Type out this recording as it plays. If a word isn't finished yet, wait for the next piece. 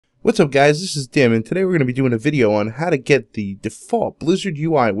What's up guys, this is Dim, and today we're going to be doing a video on how to get the default Blizzard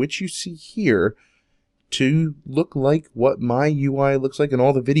UI, which you see here, to look like what my UI looks like in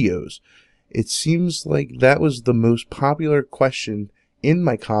all the videos. It seems like that was the most popular question in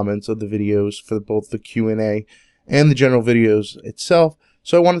my comments of the videos for both the Q&A and the general videos itself,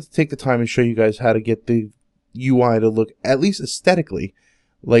 so I wanted to take the time and show you guys how to get the UI to look, at least aesthetically,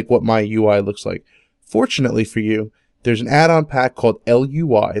 like what my UI looks like. Fortunately for you, there's an add-on pack called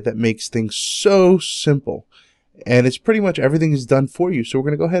LUI that makes things so simple, and it's pretty much everything is done for you. So we're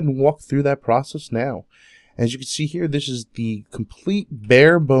going to go ahead and walk through that process now. As you can see here, this is the complete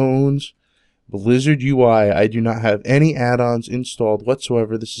bare bones Blizzard UI. I do not have any add-ons installed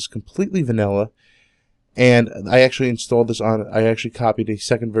whatsoever. This is completely vanilla, and I actually installed this on, I actually copied a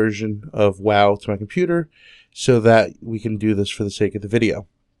second version of WoW to my computer so that we can do this for the sake of the video.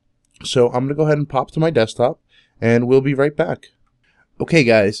 So I'm going to go ahead and pop to my desktop, and we'll be right back. Okay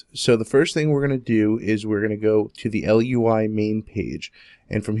guys, so the first thing we're going to do is we're going to go to the LUI main page.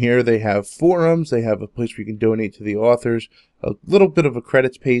 And from here they have forums, they have a place where you can donate to the authors, a little bit of a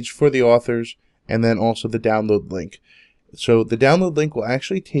credits page for the authors, and then also the download link. So the download link will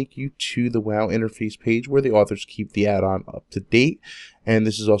actually take you to the WoW interface page where the authors keep the add-on up to date. And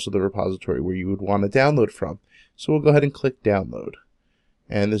this is also the repository where you would want to download from. So we'll go ahead and click download.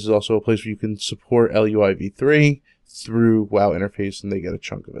 And this is also a place where you can support LUI v3 through WoW interface, and they get a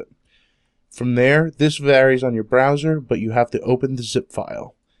chunk of it. From there, this varies on your browser, but you have to open the zip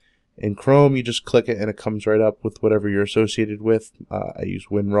file. In Chrome, you just click it and it comes right up with whatever you're associated with. I use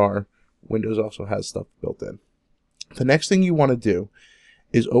WinRAR. Windows also has stuff built in. The next thing you want to do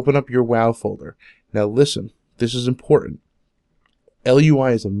is open up your WoW folder. Now listen, this is important.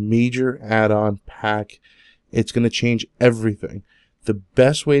 LUI is a major add-on pack. It's going to change everything. The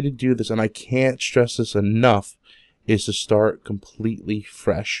best way to do this, and I can't stress this enough, is to start completely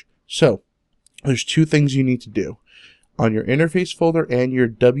fresh. So, there's two things you need to do. On your interface folder and your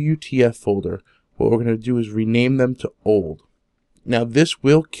WTF folder, what we're going to do is rename them to old. Now, this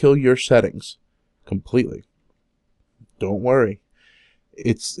will kill your settings completely. Don't worry.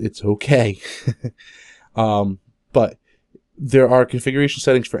 It's okay. But there are configuration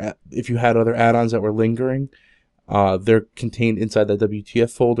settings for if you had other add-ons that were lingering. They're contained inside that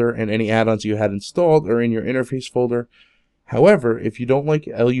WTF folder, and any add-ons you had installed are in your interface folder. However, if you don't like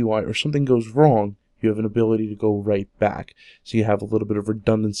LUI or something goes wrong, you have an ability to go right back. So you have a little bit of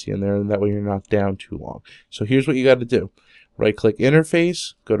redundancy in there, and that way you're not down too long. So here's what you got to do. Right-click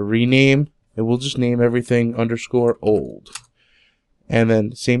Interface, go to Rename, and we'll just name everything _old. And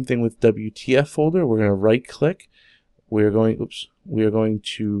then same thing with WTF folder. We're going to right-click. We are going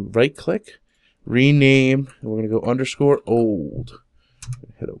to right-click, rename, and we're going to go _old.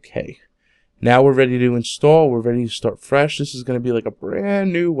 Hit OK. Now we're ready to install. We're ready to start fresh. This is going to be like a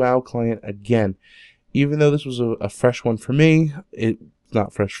brand new WoW client again. Even though this was a fresh one for me, it's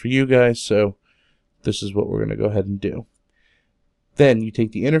not fresh for you guys, so this is what we're going to go ahead and do. Then you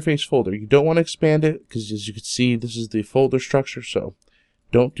take the interface folder. You don't want to expand it because, as you can see, this is the folder structure, so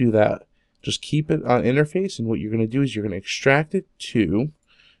don't do that. Just keep it on interface, and what you're going to do is you're going to extract it to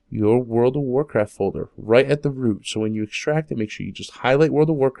your World of Warcraft folder right at the root. So when you extract it, make sure you just highlight World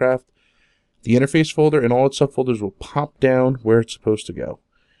of Warcraft. The interface folder and all its subfolders will pop down where it's supposed to go.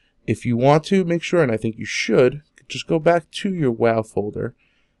 If you want to, make sure, and I think you should, just go back to your WoW folder,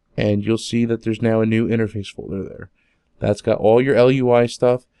 and you'll see that there's now a new interface folder there. That's got all your LUI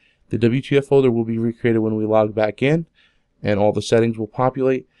stuff. The WTF folder will be recreated when we log back in, and all the settings will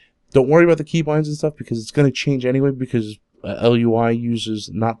populate. Don't worry about the keybinds and stuff because it's going to change anyway, because LUI uses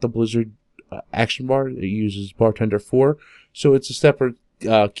not the Blizzard action bar, it uses Bartender 4, so it's a separate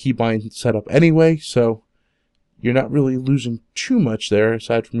keybind setup anyway, so you're not really losing too much there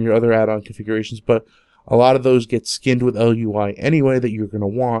aside from your other add-on configurations, but a lot of those get skinned with LUI anyway that you're going to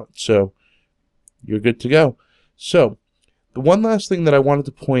want, so you're good to go. So the one last thing that I wanted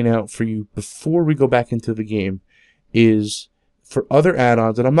to point out for you before we go back into the game is for other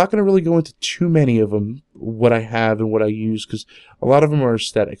add-ons, and I'm not going to really go into too many of them, what I have and what I use, because a lot of them are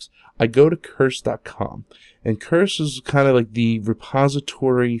aesthetics. I go to curse.com, and Curse is kind of like the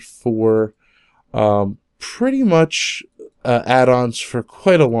repository for pretty much add-ons for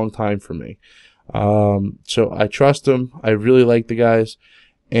quite a long time for me. So I trust them. I really like the guys.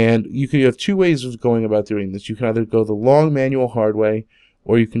 And you have two ways of going about doing this. You can either go the long manual hard way,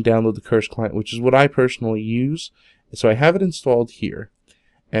 or you can download the Curse client, which is what I personally use. So I have it installed here,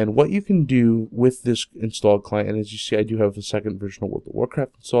 and what you can do with this installed client, and as you see I do have a second version of World of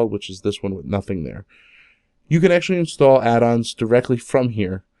Warcraft installed, which is this one with nothing there. You can actually install add-ons directly from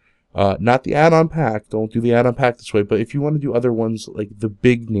here Not the add-on pack. Don't do the add-on pack this way. But if you want to do other ones, like the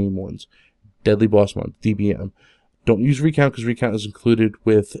big name ones, Deadly Boss Month, DBM, don't use Recount because Recount is included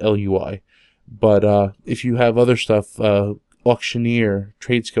with LUI. But if you have other stuff, Auctioneer,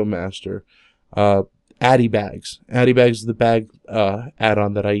 Trade Skill Master, Addy Bags. Addy Bags is the bag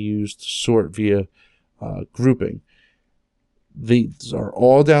add-on that I use to sort via grouping. These are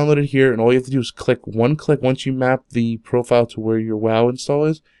all downloaded here, and all you have to do is click once you map the profile to where your WoW install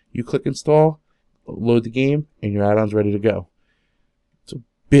is. You click install, load the game, and your add-on's ready to go. It's a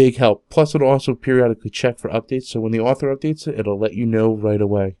big help. Plus, it'll also periodically check for updates, so when the author updates it, it'll let you know right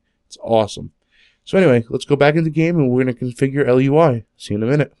away. It's awesome. So anyway, let's go back into the game, and we're going to configure LUI. See you in a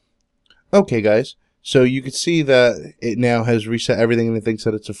minute. Okay, guys. So you can see that it now has reset everything, and it thinks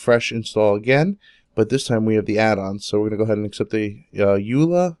that it's a fresh install again. But this time we have the add-ons. So we're going to go ahead and accept the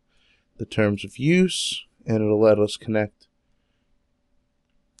EULA, the terms of use, and it'll let us connect.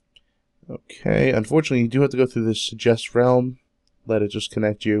 Okay, unfortunately you do have to go through this suggest realm, let it just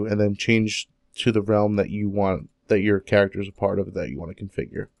connect you, and then change to the realm that you want, that your character is a part of, that you want to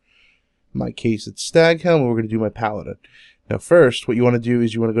configure. In my case it's Staghelm, and we're going to do my Paladin. Now first, what you want to do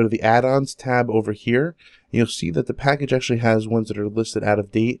is you want to go to the add-ons tab over here, and you'll see that the package actually has ones that are listed out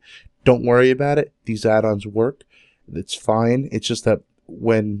of date. Don't worry about it. These add-ons work. It's fine. It's just that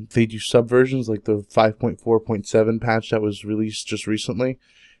when they do subversions, like the 5.4.7 patch that was released just recently,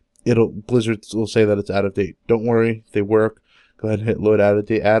 Blizzard will say that it's out of date. Don't worry, they work. Go ahead and hit load out of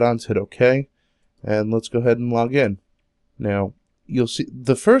date add-ons, hit OK, and let's go ahead and log in. Now, you'll see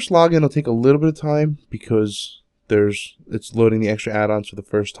the first login will take a little bit of time because it's loading the extra add-ons for the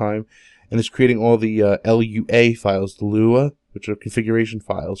first time, and it's creating all the LUA files, the Lua, which are configuration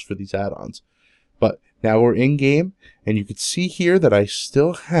files for these add-ons. But now we're in game, and you can see here that I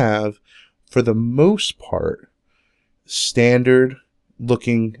still have, for the most part, standard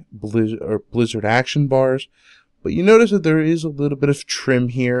looking Blizzard action bars. But you notice that there is a little bit of trim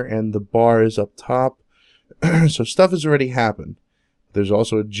here, and the bar is up top. So stuff has already happened. There's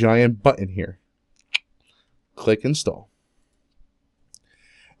also a giant button here. Click install.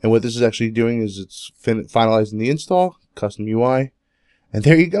 And what this is actually doing is it's finalizing the install, custom UI, and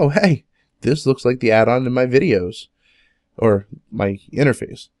there you go. Hey, this looks like the add-on in my videos or my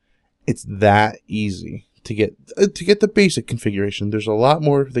interface. It's that easy to get the basic configuration. There's a lot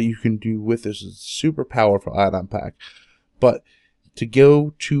more that you can do with this. It's a super powerful add-on pack. But to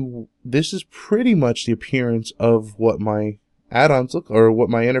go to, this is pretty much the appearance of what my add-ons look, or what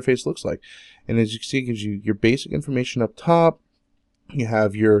my interface looks like. And as you can see, it gives you your basic information up top. You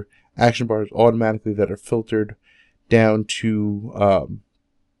have your action bars automatically that are filtered down to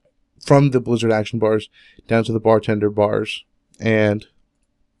from the Blizzard action bars down to the bartender bars, and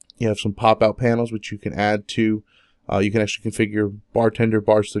you have some pop-out panels which you can add to. You can actually configure bartender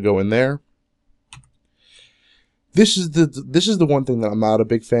bars to go in there. This is the one thing that I'm not a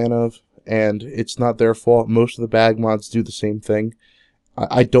big fan of, and it's not their fault. Most of the bag mods do the same thing.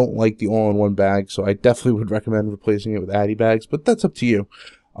 I don't like the all-in-one bag, so I definitely would recommend replacing it with Addy bags, but that's up to you.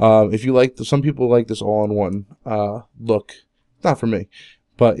 If you like, some people like this all-in-one look. Not for me.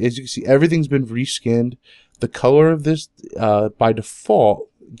 But as you can see, everything's been reskinned. The color of this, by default,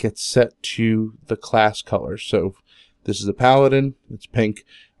 gets set to the class color. So this is a Paladin, it's pink.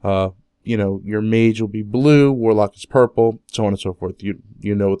 You know, your mage will be blue, warlock is purple, so on and so forth. You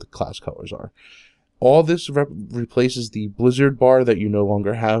know what the class colors are. All this replaces the Blizzard bar that you no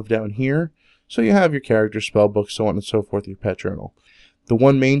longer have down here. So you have your character, spellbook, so on and so forth, your pet journal. The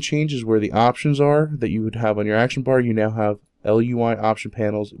one main change is where the options are that you would have on your action bar. You now have LUI option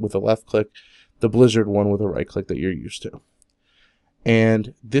panels with a left click, the Blizzard one with a right click that you're used to.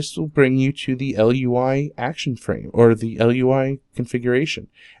 And this will bring you to the LUI action frame, or the LUI configuration.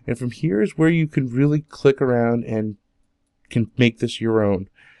 And from here is where you can really click around and can make this your own.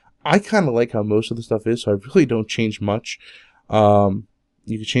 I kind of like how most of the stuff is, so I really don't change much. You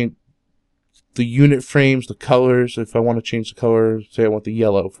can change the unit frames, the colors. If I want to change the color, say I want the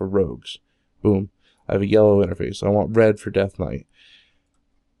yellow for rogues. Boom. I have a yellow interface. I want red for Death Knight.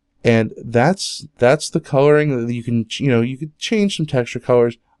 And that's the coloring that you can change some texture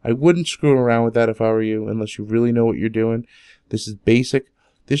colors. I wouldn't screw around with that if I were you, unless you really know what you're doing. This is basic.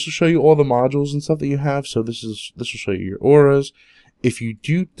 This will show you all the modules and stuff that you have. So this will show you your auras. If you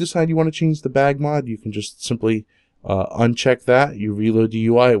do decide you want to change the bag mod, you can just simply uncheck that. You reload the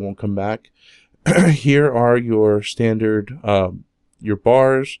UI, it won't come back. Here are your standard your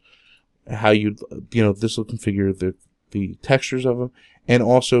bars, how this will configure the textures of them, and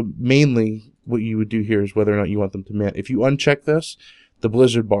also mainly what you would do here is whether or not you want them to If you uncheck this, the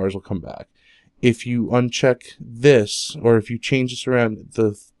Blizzard bars will come back. if you uncheck this, or if you change this around,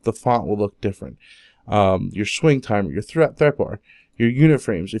 the font will look different. Your swing timer, your threat bar, your unit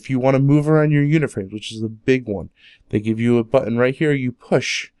frames. If you want to move around your unit frames, which is the big one, they give you a button right here. You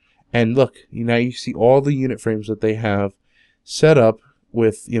push, and look, now you see all the unit frames that they have set up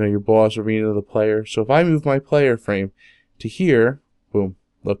with, your boss arena of the player. So if I move my player frame to here, boom,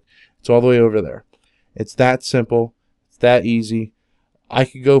 look, it's all the way over there. It's that simple. It's that easy. I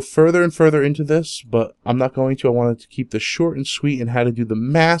could go further and further into this, but I'm not going to. I wanted to keep this short and sweet and how to do the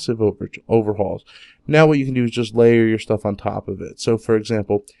massive overhauls. Now what you can do is just layer your stuff on top of it. So for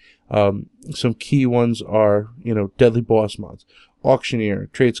example, some key ones are, Deadly Boss mods, Auctioneer,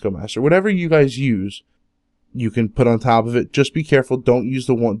 Tradesco Master, whatever you guys use, you can put on top of it. Just be careful.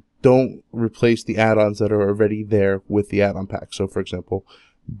 Don't replace the add-ons that are already there with the add-on pack. So for example,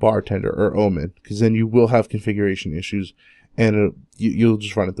 Bartender or Omen, because then you will have configuration issues and you'll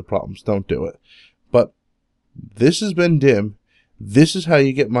just run into problems. Don't do it. But this has been Dim. This is how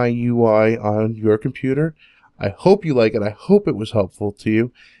you get my UI on your computer. I hope you like it. I hope it was helpful to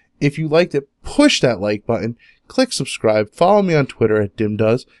you. If you liked it, push that like button, click subscribe, follow me on Twitter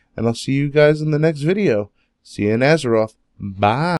 @DimDoes, and I'll see you guys in the next video. See you in Azeroth. Bye.